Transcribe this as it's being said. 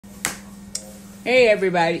Hey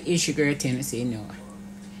everybody, it's your girl Tennessee Noah.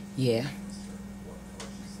 Yeah.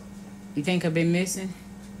 You think I've been missing?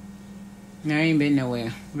 No, I ain't been nowhere.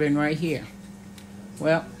 I've been right here.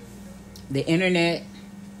 Well, the internet,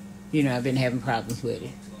 I've been having problems with it.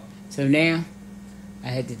 So now, I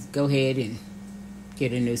had to go ahead and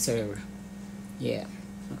get a new server. Yeah.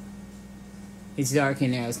 It's dark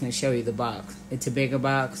in there. I was going to show you the box. It's a bigger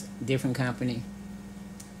box, different company.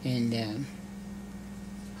 And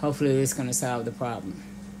hopefully it's going to solve the problem.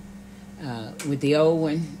 With the old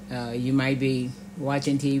one, you might be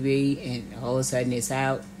watching TV and all of a sudden it's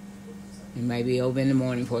out. It might be over in the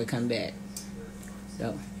morning before it come back.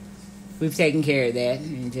 So we've taken care of that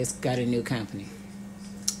and just got a new company.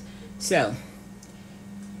 So,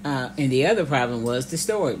 and the other problem was the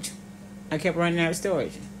storage. I kept running out of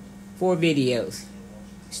storage. 4 videos.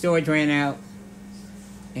 Storage ran out.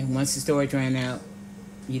 And once the storage ran out,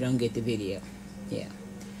 you don't get the video. Yeah.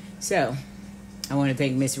 So, I want to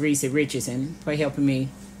thank Miss Risa Richardson for helping me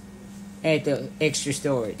add the extra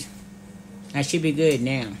storage. I should be good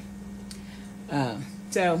now.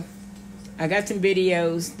 So, I got some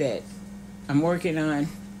videos that I'm working on.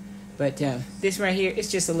 But this right here,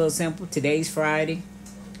 it's just a little simple. Today's Friday,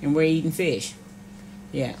 and we're eating fish.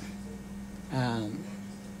 Yeah.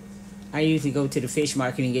 I usually go to the fish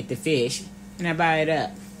market and get the fish, and I buy it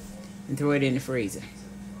up and throw it in the freezer.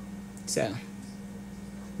 So,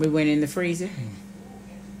 we went in the freezer.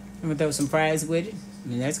 I'm going to throw some fries with it,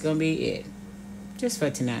 and that's going to be it. Just for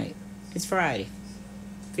tonight. It's Friday.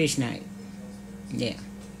 Fish night. Yeah.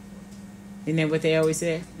 Isn't that what they always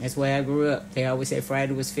say? That's why I grew up. They always said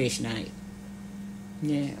Friday was fish night.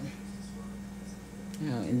 Yeah.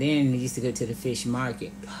 Oh, and then we used to go to the fish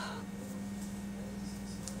market.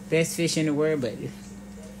 Best fish in the world, but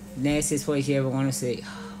nastiest place you ever want to see.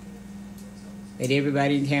 But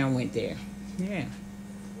everybody in town went there. Yeah.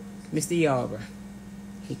 Mr. Yarber.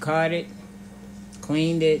 He caught it,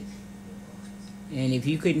 cleaned it, and if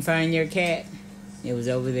you couldn't find your cat, it was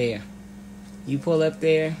over there. You pull up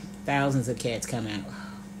there, thousands of cats come out.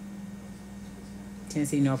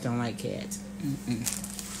 Tennessee North don't like cats.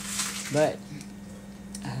 But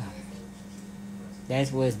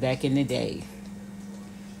that was back in the day.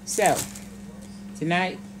 So,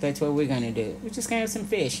 tonight, that's what we're going to do. We're just going to have some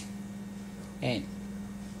fish. And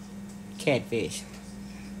catfish.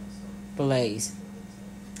 Fillets.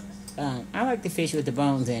 I like the fish with the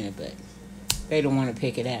bones in it, but they don't want to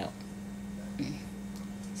pick it out.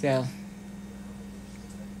 So,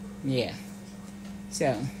 yeah.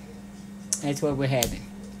 So, that's what we're having.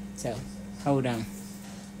 So, hold on.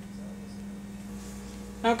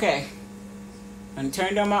 Okay. I'm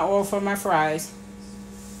turned on my oil for my fries.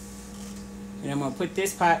 And I'm going to put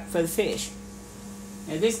this pot for the fish.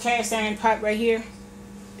 Now this cast iron pot right here,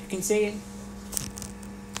 you can see it.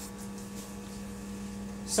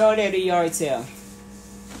 Saw it at a yard sale.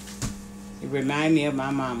 It reminded me of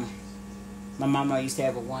my mama. My mama used to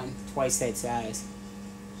have one twice that size.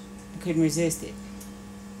 I couldn't resist it.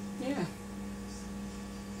 Yeah.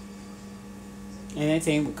 And that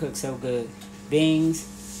thing would cook so good.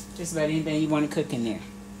 Beans, just about anything you want to cook in there.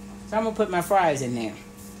 So I'm going to put my fries in there.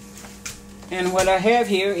 And what I have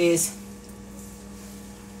here is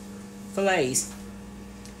fillets.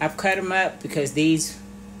 I've cut them up because these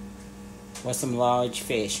were some large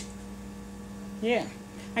fish. Yeah.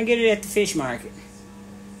 I get it at the fish market.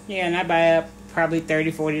 Yeah, and I buy up probably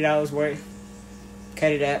 $30, $40 worth.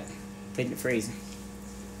 Cut it up, put it in the freezer.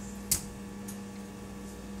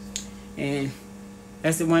 And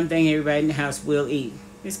that's the one thing everybody in the house will eat.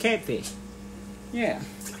 Is catfish. Yeah.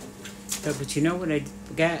 So, but you know what I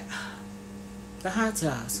forgot? The hot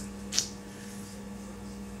sauce.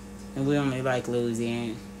 And we only like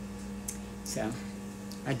Louisiana. So,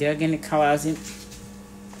 I dug in the closet.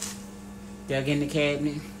 Dug in the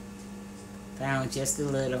cabinet. Found just a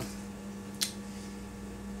little.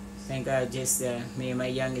 Thank God just me and my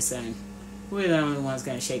youngest son. We're the only ones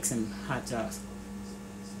going to shake some hot sauce.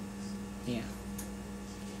 Yeah.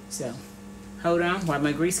 So, hold on while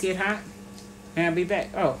my grease get hot. And I'll be back.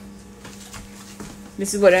 Oh.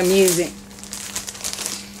 This is what I'm using.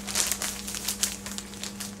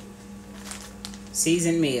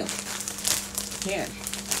 Seasoned meal. Yeah.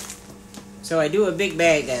 So I do a big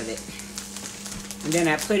bag of it. And then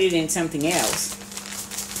I put it in something else.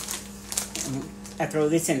 And I throw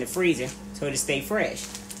this in the freezer so it'll stay fresh.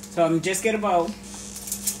 So I'm just get a bowl.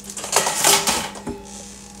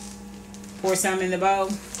 Pour some in the bowl.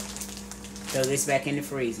 Throw this back in the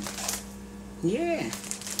freezer. Yeah. It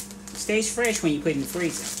stays fresh when you put it in the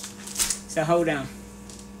freezer. So hold on.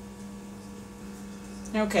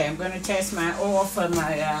 Okay, I'm going to test my oil for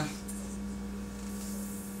my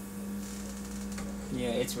Yeah,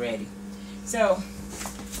 it's ready. So,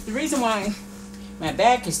 the reason why my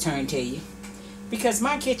back is turned to you, because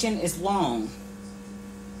my kitchen is long.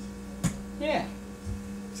 Yeah.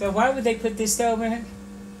 So why would they put this stove in it?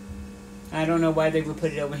 I don't know why they would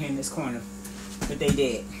put it over here in this corner, but they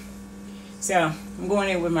did. So, I'm going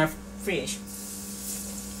in with my fish.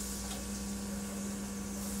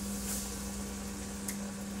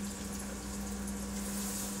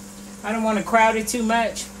 I don't want to crowd it too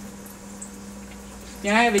much.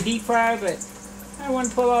 Now I have a deep fryer, but I don't want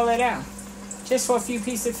to pull all that out. Just for a few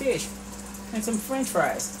pieces of fish and some french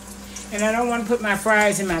fries. And I don't want to put my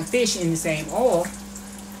fries and my fish in the same oil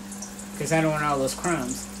because I don't want all those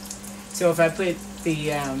crumbs. So if I put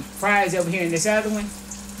the fries over here in this other one,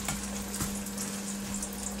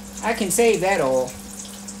 I can save that oil.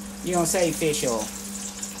 You don't save fish oil.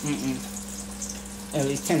 At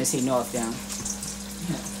least Tennessee North down.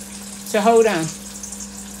 So hold on.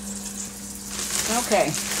 Okay.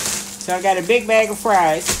 So I got a big bag of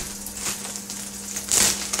fries.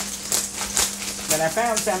 But I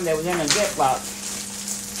found some that was in a Ziploc.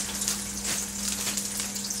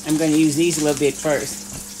 I'm going to use these a little bit first.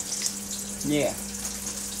 Yeah.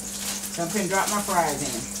 So I'm going to drop my fries in.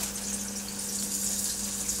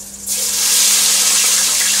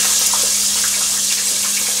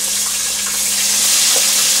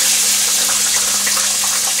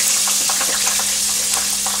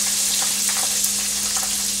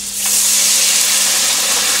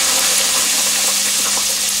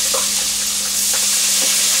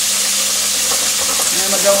 And I'm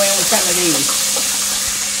going to go in with some of these.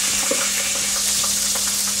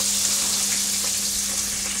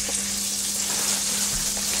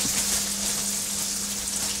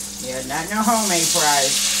 Yeah, not no homemade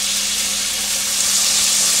fries.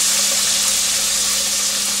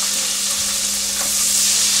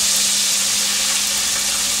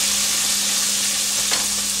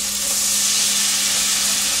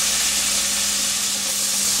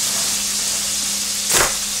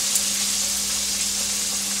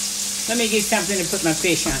 Let me get something to put my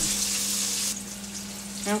fish on.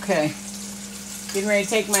 Okay. Getting ready to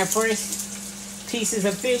take my first pieces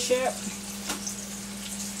of fish up.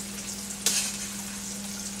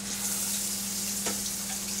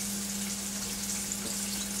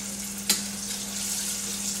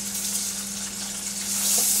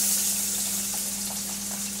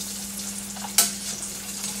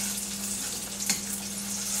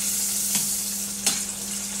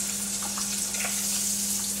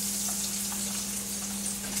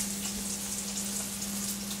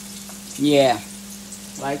 Yeah,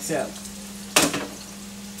 like so.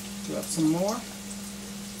 Drop some more.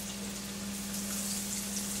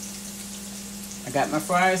 I got my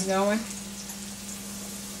fries going.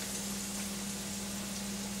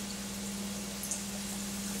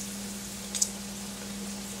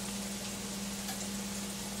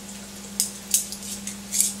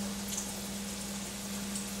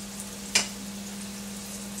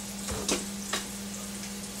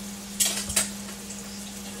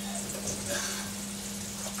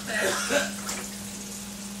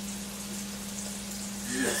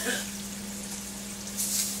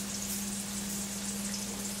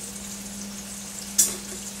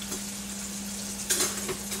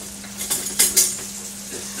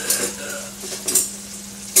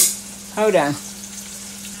 Hold on.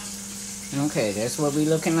 Okay, that's what we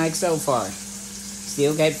looking like so far.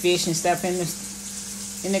 Still got fish and stuff in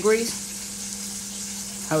the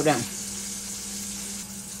grease. Hold on.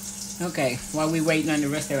 Okay, while we waiting on the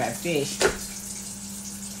rest of our fish,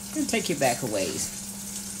 I'm gonna take you back a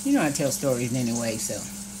ways. You know I tell stories anyway, so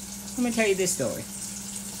I'm gonna tell you this story.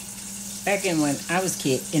 Back in when I was a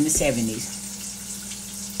kid in the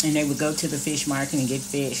 70s, and they would go to the fish market and get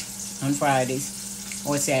fish on Fridays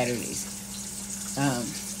or Saturdays.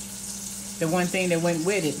 The one thing that went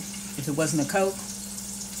with it, if it wasn't a Coke,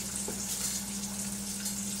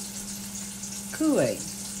 Kool-Aid.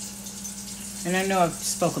 And I know I've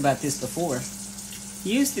spoke about this before.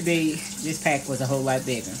 Used to be, this pack was a whole lot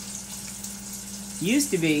bigger. Used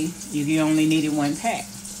to be, you only needed one pack.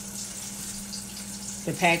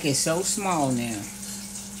 The pack is so small now.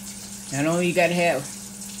 Not only you got to have,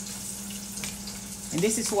 and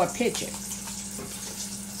this is for a pitcher.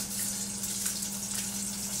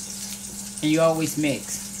 And you always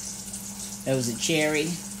mix. There was a cherry.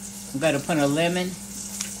 You got to put a lemon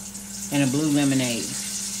and a blue lemonade.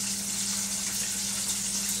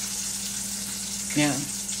 Now,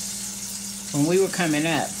 when we were coming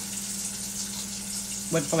up,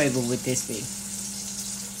 what flavor would this be?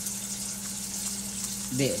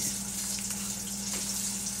 This.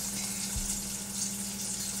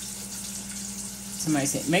 Somebody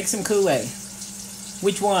said, make some Kool-Aid.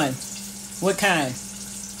 Which one? What kind?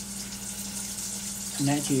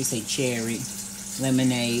 Not you say cherry,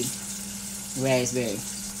 lemonade, raspberry.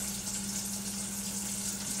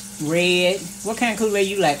 Red. What kind of Kool-Aid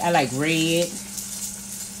you like? I like red,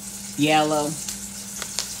 yellow,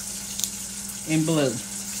 and blue.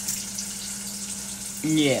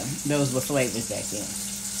 Yeah, those were flavors back then.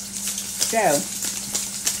 So,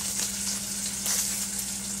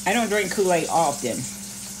 I don't drink Kool-Aid often.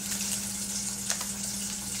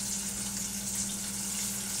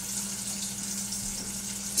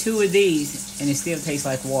 Two of these, and it still tastes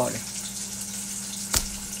like water.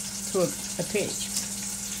 To a pitch.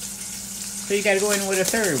 So you got to go in with a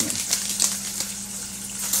third one.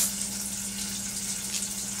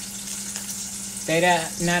 They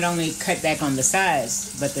not only cut back on the size,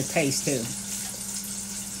 but the taste too.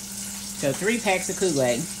 So 3 packs of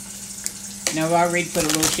Kool-Aid. Now I've already put a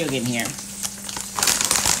little sugar in here.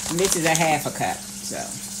 And this is a half a cup. So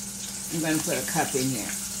I'm going to put a cup in here.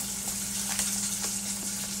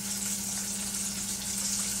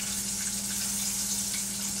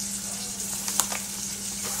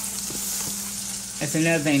 That's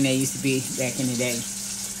another thing that used to be back in the day.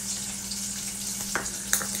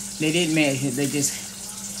 They didn't measure, they just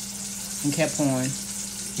kept pouring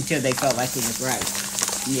until they felt like it was right.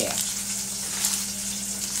 Yeah.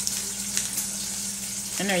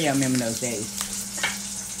 I know y'all remember those days.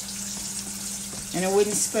 And a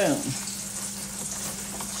wooden spoon.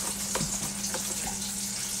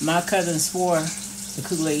 My cousin swore the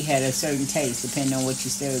Kool-Aid had a certain taste depending on what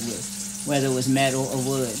you stirred with, whether it was metal or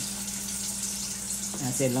wood. I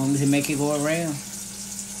said, as long as it make it go around,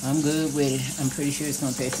 I'm good with it. I'm pretty sure it's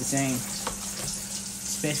going to taste the same.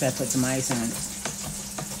 Especially if I put some ice on it.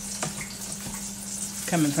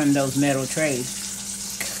 Coming from those metal trays.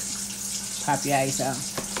 Pop your ice out.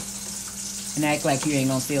 And act like you ain't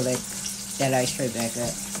going to fill that ice tray back up.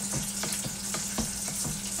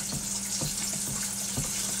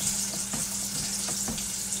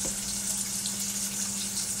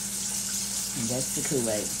 And that's the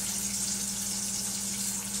Kool-Aid.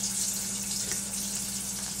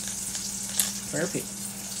 Perfect.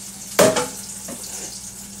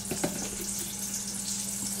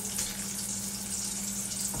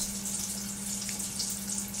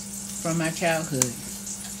 From my childhood.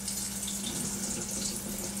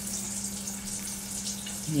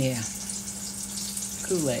 Yeah.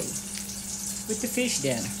 Kool-Aid. With the fish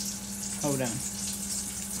dinner. Hold on.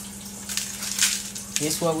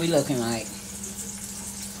 This what we looking like.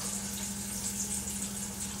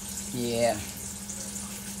 Yeah.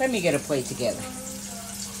 Let me get a plate together.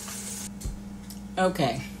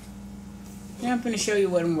 Okay. Now I'm going to show you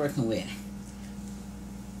what I'm working with.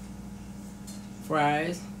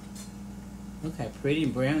 Fries. Look how pretty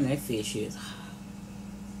and brown that fish is.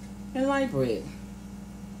 And light bread.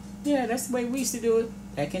 Yeah, that's the way we used to do it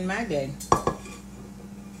back in my day.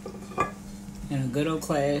 And a good old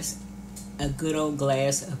glass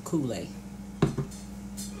of Kool-Aid.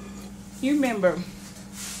 You remember,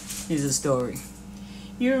 here's a story.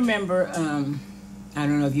 You remember, I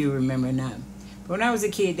don't know if you remember or not, but when I was a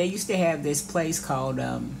kid, they used to have this place called,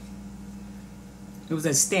 it was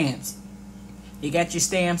a stamps. You got your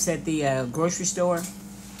stamps at the grocery store,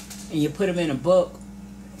 and you put them in a book,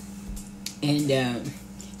 and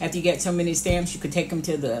after you got so many stamps, you could take them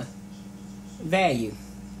to the value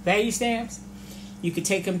stamps. You could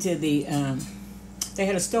take them to the, they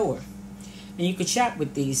had a store, and you could shop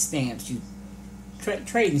with these stamps. You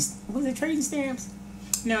trading, was it trading stamps?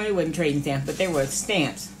 No, it wasn't trading stamps, but they were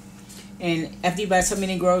stamps. And after you buy so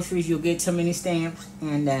many groceries, you'll get so many stamps,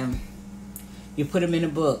 and you put them in a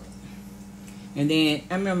book. And then,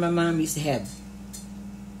 I remember my mom used to have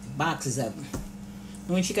boxes of them.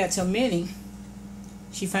 And when she got so many,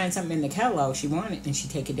 she'd find something in the catalog she wanted, and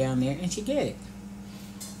she'd take it down there, and she'd get it.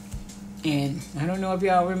 And I don't know if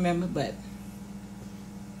y'all remember, but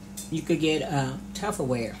you could get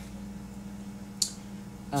Tupperware.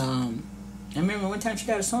 I remember one time she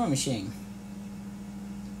got a sewing machine.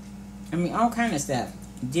 I mean, all kind of stuff.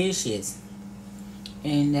 Dishes.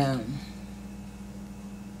 And,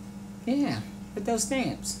 yeah, with those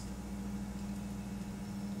stamps.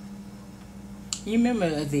 You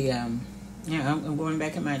remember the, yeah, I'm going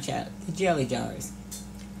back in my child, the jelly jars.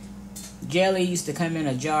 Jelly used to come in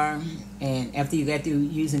a jar, and after you got through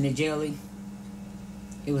using the jelly,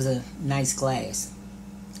 it was a nice glass.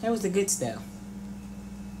 That was the good stuff.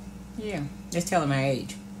 Yeah, that's telling my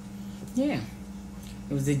age. Yeah.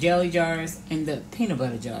 It was the jelly jars and the peanut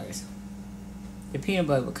butter jars. The peanut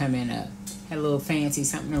butter would come in had a little fancy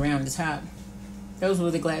something around the top. Those were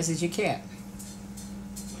the glasses you kept.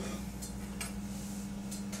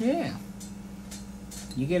 Yeah.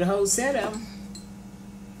 You get a whole set of them.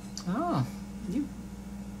 Oh, you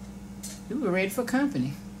were ready for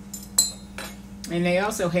company. And they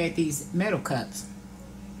also had these metal cups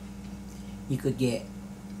you could get.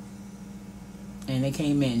 And they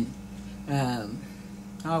came in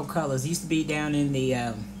all colors. Used to be down in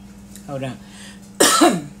the, hold on.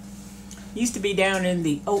 Used to be down in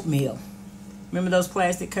the oatmeal. Remember those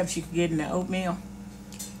plastic cups you could get in the oatmeal?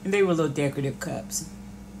 And they were little decorative cups.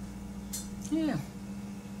 Yeah.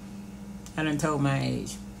 I done told my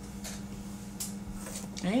age.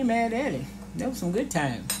 I ain't mad at it. That was some good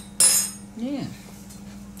times. Yeah.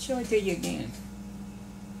 Show it to you again.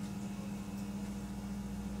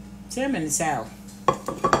 See, I'm in the South.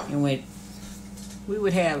 And we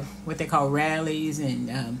would have what they call rallies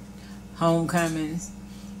and homecomings.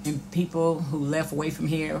 And people who left away from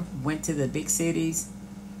here went to the big cities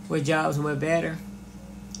where jobs were better.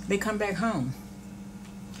 They come back home.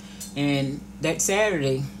 And that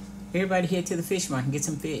Saturday, everybody head to the fish market and get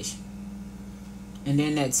some fish. And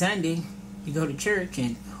then that Sunday, you go to church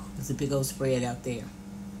and there's a big old spread out there.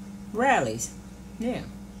 Rallies. Yeah.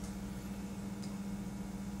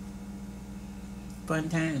 Fun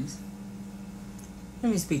times.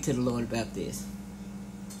 Let me speak to the Lord about this.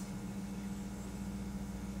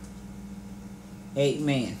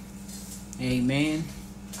 Amen. Amen.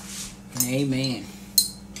 And amen.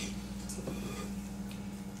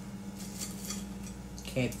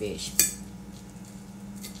 Catfish.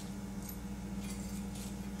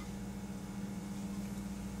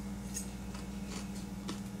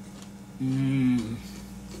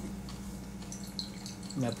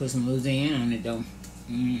 Gotta put some Louisiana on it though.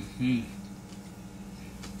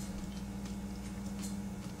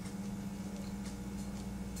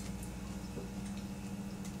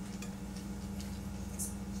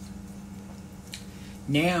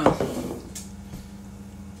 Now,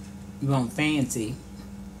 you want fancy.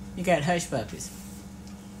 You got hush puppies.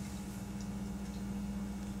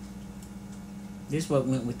 This what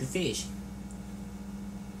went with the fish.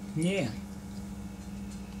 Yeah.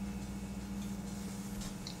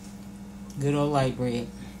 Good old light bread.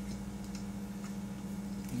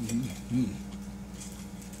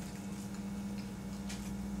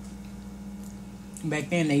 Back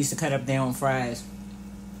then they used to cut up their own fries.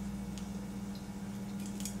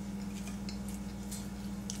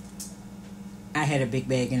 I had a big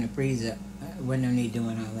bag in the freezer. Wasn't no need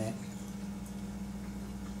doing all that.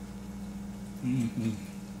 And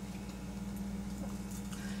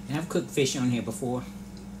I've cooked fish on here before.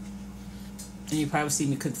 And you probably see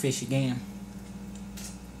me cook fish again.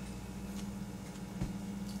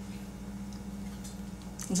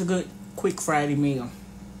 It's a good, quick Friday meal.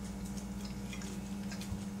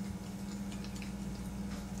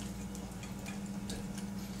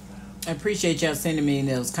 I appreciate y'all sending me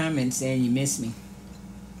those comments saying you miss me.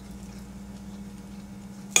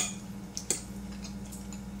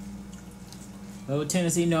 Oh,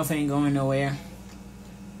 Tennessee North ain't going nowhere.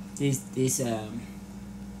 These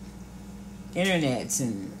internets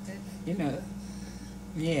and, you know,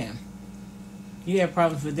 yeah. You have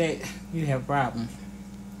problems with that, you have problems.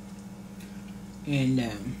 And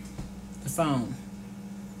the phone,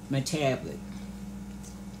 my tablet,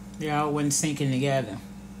 they all wasn't syncing together.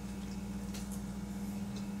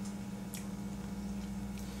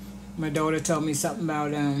 My daughter told me something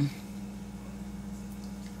about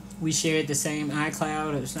we shared the same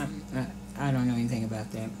iCloud or something. I don't know anything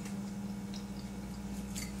about that.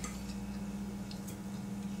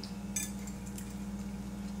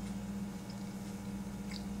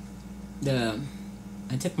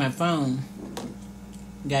 I took my phone,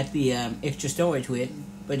 got the extra storage with,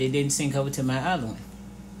 but it didn't sync over to my other one.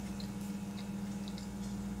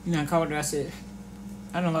 You know, I called her, I said,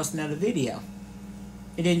 I done lost another video.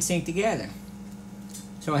 It didn't sync together.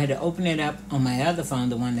 So I had to open it up on my other phone,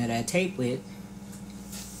 the one that I taped with,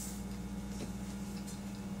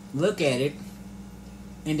 look at it,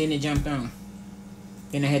 and then it jumped on.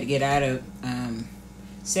 Then I had to get out of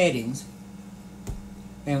settings,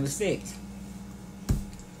 and it was fixed.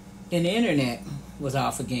 Then the internet was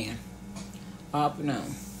off again, off and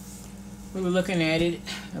on. We were looking at it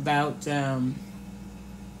about, I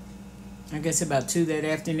guess about 2 that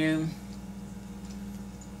afternoon.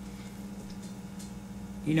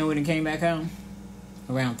 You know when it came back home?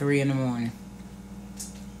 Around 3 in the morning.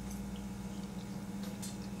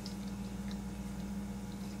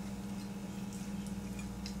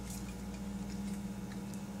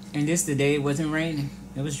 And this the day it wasn't raining.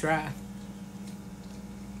 It was dry.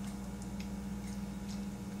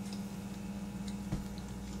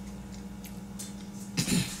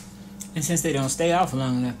 And since they don't stay off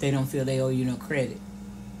long enough, they don't feel they owe you no credit.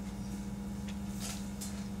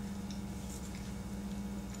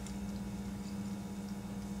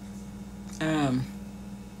 um,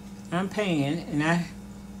 I'm paying, and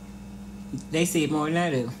they see it more than I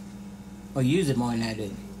do, or use it more than I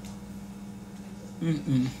do.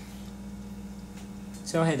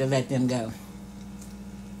 So I had to let them go.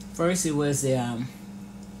 First, it was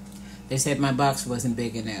they said my box wasn't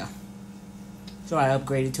big enough, so I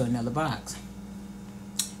upgraded to another box.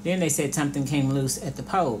 Then they said something came loose at the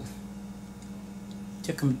pole.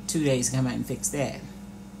 Took them 2 days to come out and fix that.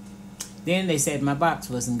 Then they said my box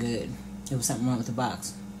wasn't good. There was something wrong with the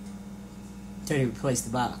box. So they replaced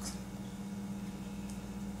the box.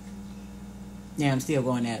 Now I'm still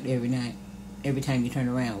going out every night. Every time you turn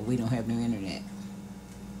around, we don't have no internet.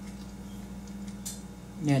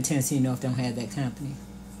 Now Tennessee North don't have that company.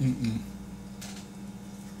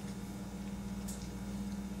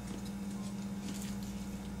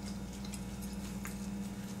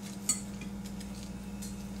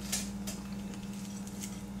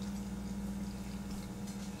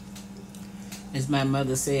 As my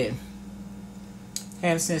mother said,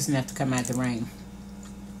 have sense enough to come out the rain.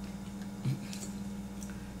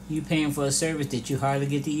 You paying for a service that you hardly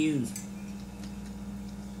get to use.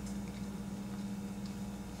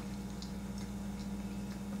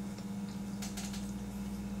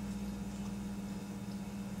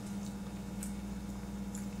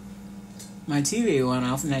 My TV went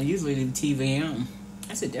off, and I usually leave the TV on.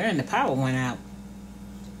 I said, darn, the power went out.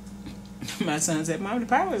 My son said, Mom, the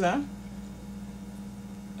power's on.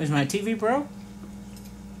 Is my TV broke?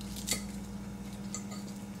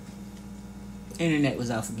 Internet was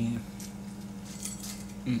off again.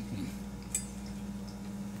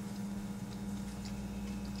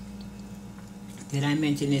 Did I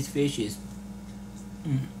mention his fishes?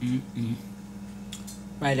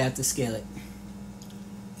 Right out the skillet.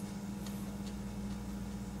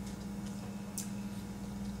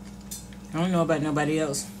 I don't know about nobody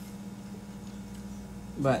else,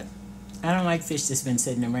 but I don't like fish that's been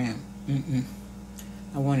sitting around.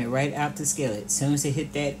 I want it right out the skillet. As soon as it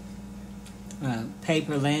hit that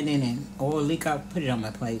paper landing and oil leak, I'll put it on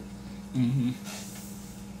my plate.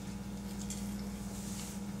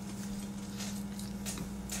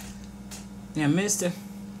 Now, mister,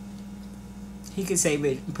 he could save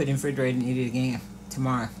it and put it in the refrigerator and eat it again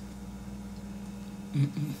tomorrow.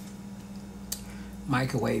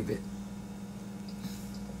 Microwave it.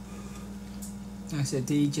 I said,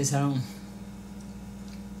 to each his own.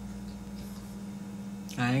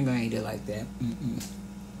 I ain't gonna eat it like that.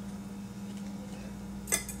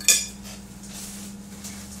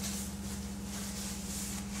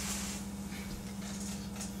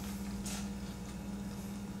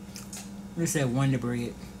 This is that Wonder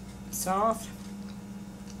Bread. Soft.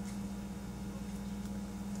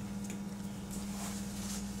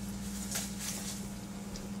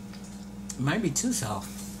 It might be too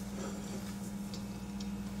soft.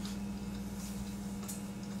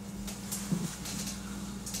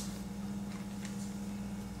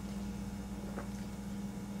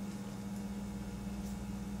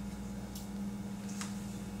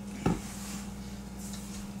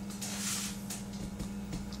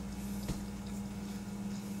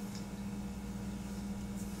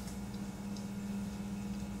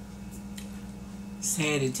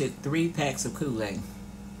 Said it took 3 packs of Kool-Aid.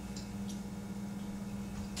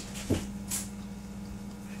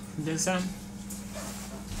 Do some?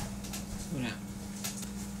 What up?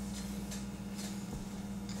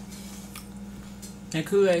 That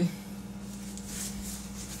Kool-Aid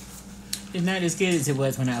is not as good as it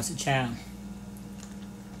was when I was a child.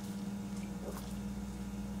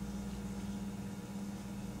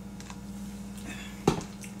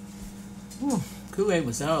 Ooh, Kool-Aid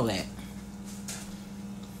was all that.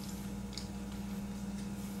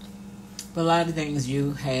 But a lot of things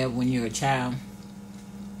you have when you're a child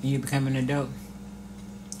and you become an adult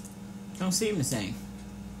don't seem the same.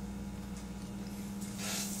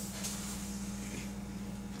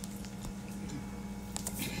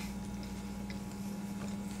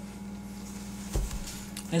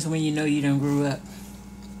 That's when you know you done grew up.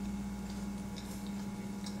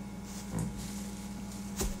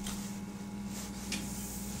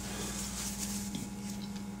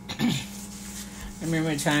 I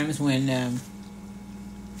remember times when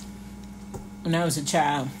I was a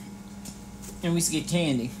child and we used to get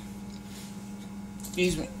candy.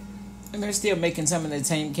 Excuse me. And they're still making some of that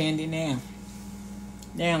same candy now.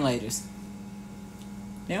 Downlaters.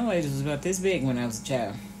 Downlaters was about this big when I was a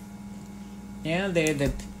child. Now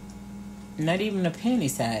they're not even a penny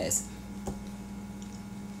size.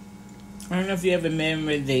 I don't know if you ever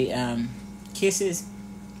remember the Kisses.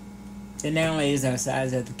 The Downlaters are the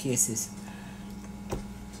size of the Kisses.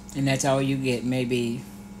 And that's all you get, maybe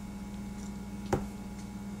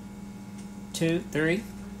 2, 3.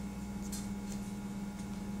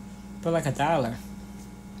 For like $1.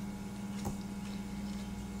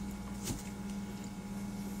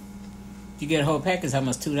 You get a whole pack, it's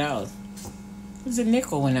almost $2. It was a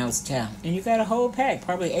nickel when I was a child. And you got a whole pack,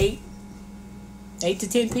 probably 8 to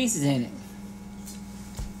 10 pieces in it.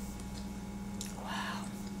 Wow.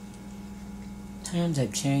 Times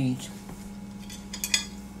have changed.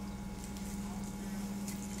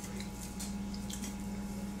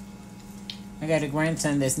 I got a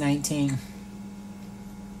grandson that's 19.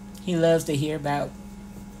 He loves to hear about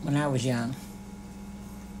when I was young.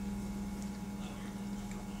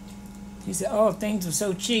 He said, oh, things were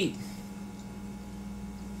so cheap.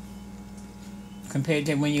 Compared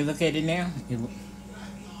to when you look at it now,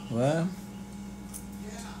 well,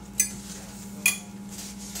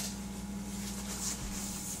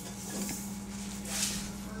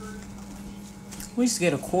 we used to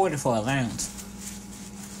get a quarter for an ounce.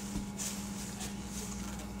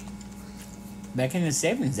 Back in the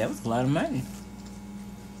 70s, that was a lot of money.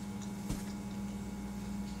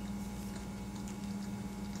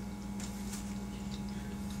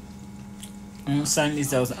 On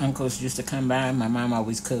Sundays, those uncles used to come by. My mom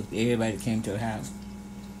always cooked. Everybody came to the house.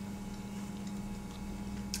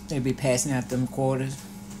 They'd be passing out them quarters.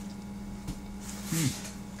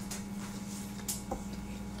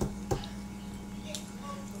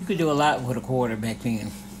 You could do a lot with a quarter back then.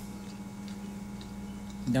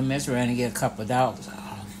 Don't mess around and get a couple of dollars.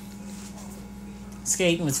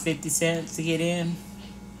 Skating was 50 cents to get in.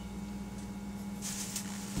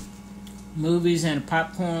 Movies and a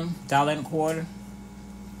popcorn, $1.25.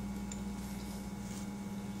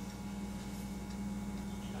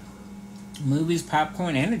 Movies,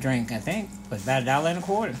 popcorn, and a drink, I think, was about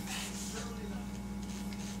 $1.25.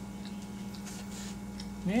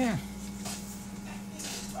 Yeah.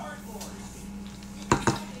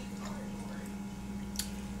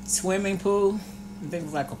 Swimming pool, I think it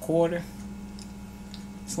was like $0.25.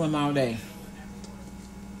 Swim all day.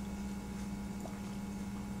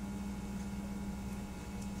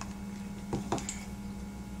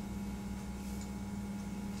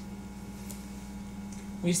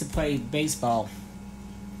 We used to play baseball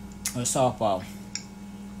or softball.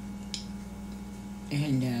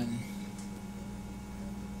 And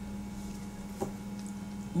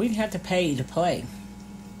we didn't have to pay to play.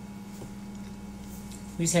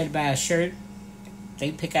 We just had to buy a shirt.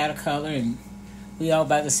 They pick out a color and we all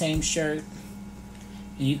buy the same shirt.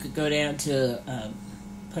 And you could go down to a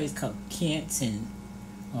place called Kent's and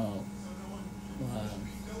what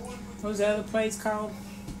was the other place called?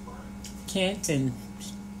 Kent and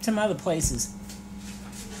some other places.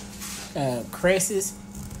 Cress's.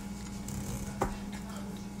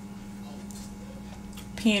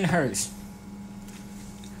 Penhurst.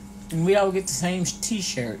 And we all get the same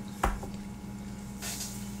t-shirt.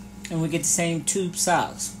 And we get the same tube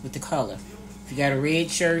socks with the color. If you got a red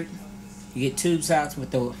shirt, you get tube socks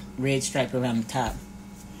with the red stripe around the top.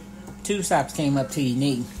 Tube socks came up to your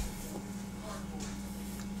knee.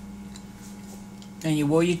 And you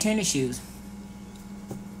wore your tennis shoes.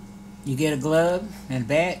 You get a glove and a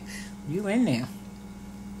bat, you in there.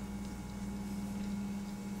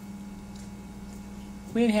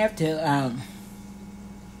 We didn't have to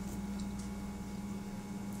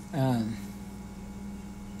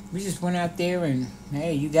we just went out there and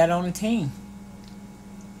hey, you got on the team.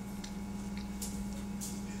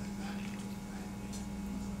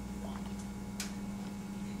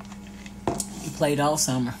 You played all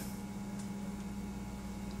summer.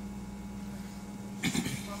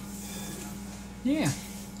 Yeah.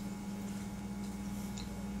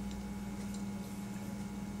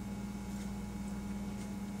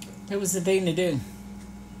 That was the thing to do.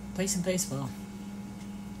 Play some baseball.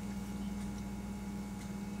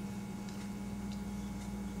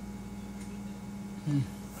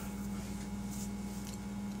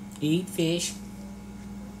 Eat fish.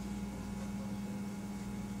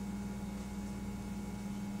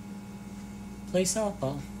 Play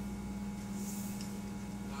softball.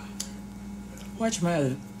 Watch my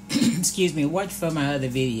other, watch for my other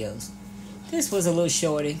videos. This was a little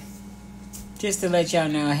shorty. Just to let y'all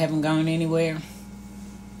know I haven't gone anywhere.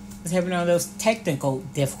 I was having all those technical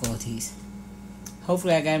difficulties.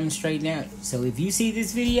 Hopefully I got them straightened out. So if you see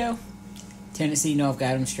this video, Tennessee North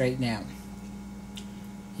got them straightened out.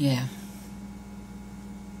 Yeah.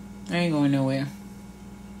 I ain't going nowhere.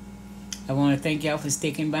 I want to thank y'all for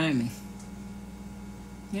sticking by me.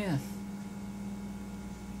 Yeah.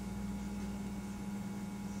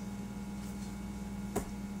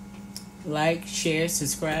 Like, share,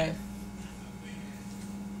 subscribe.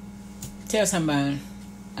 Tell somebody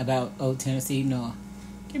about Old Tennessee North.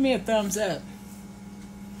 Give me a thumbs up.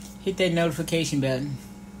 hit that notification button.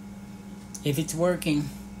 If it's working,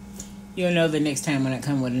 you'll know the next time when I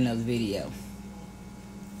come with another video.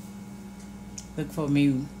 Look for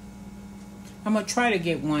me. I'm going to try to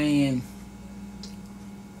get one in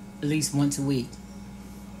at least once a week.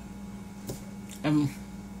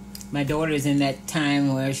 My daughter's in that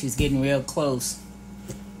time where she's getting real close.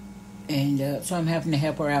 And so I'm having to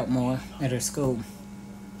help her out more at her school.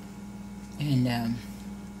 And,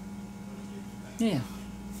 yeah.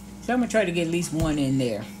 So I'm going to try to get at least one in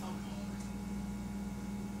there.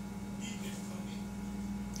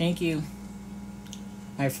 Thank you,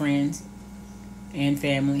 my friends and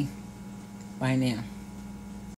family. Bye now.